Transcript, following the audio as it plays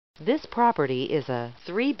This property is a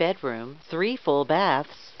 3-bedroom, 3 full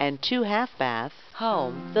baths, and 2 half-bath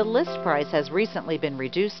home. The list price has recently been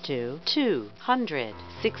reduced to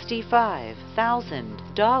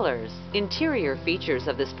 $265,000. Interior features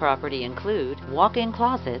of this property include walk-in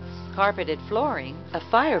closets, carpeted flooring, a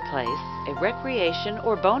fireplace, a recreation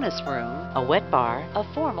or bonus room, a wet bar, a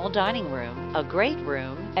formal dining room, a great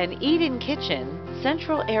room, an eat-in kitchen,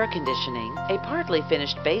 central air conditioning, a partly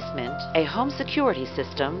finished basement, a home security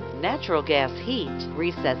system, natural gas heat,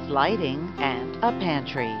 recessed lighting, and a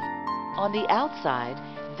pantry. On the outside,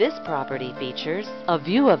 this property features a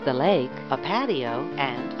view of the lake, a patio,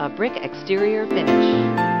 and a brick exterior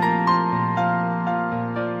finish.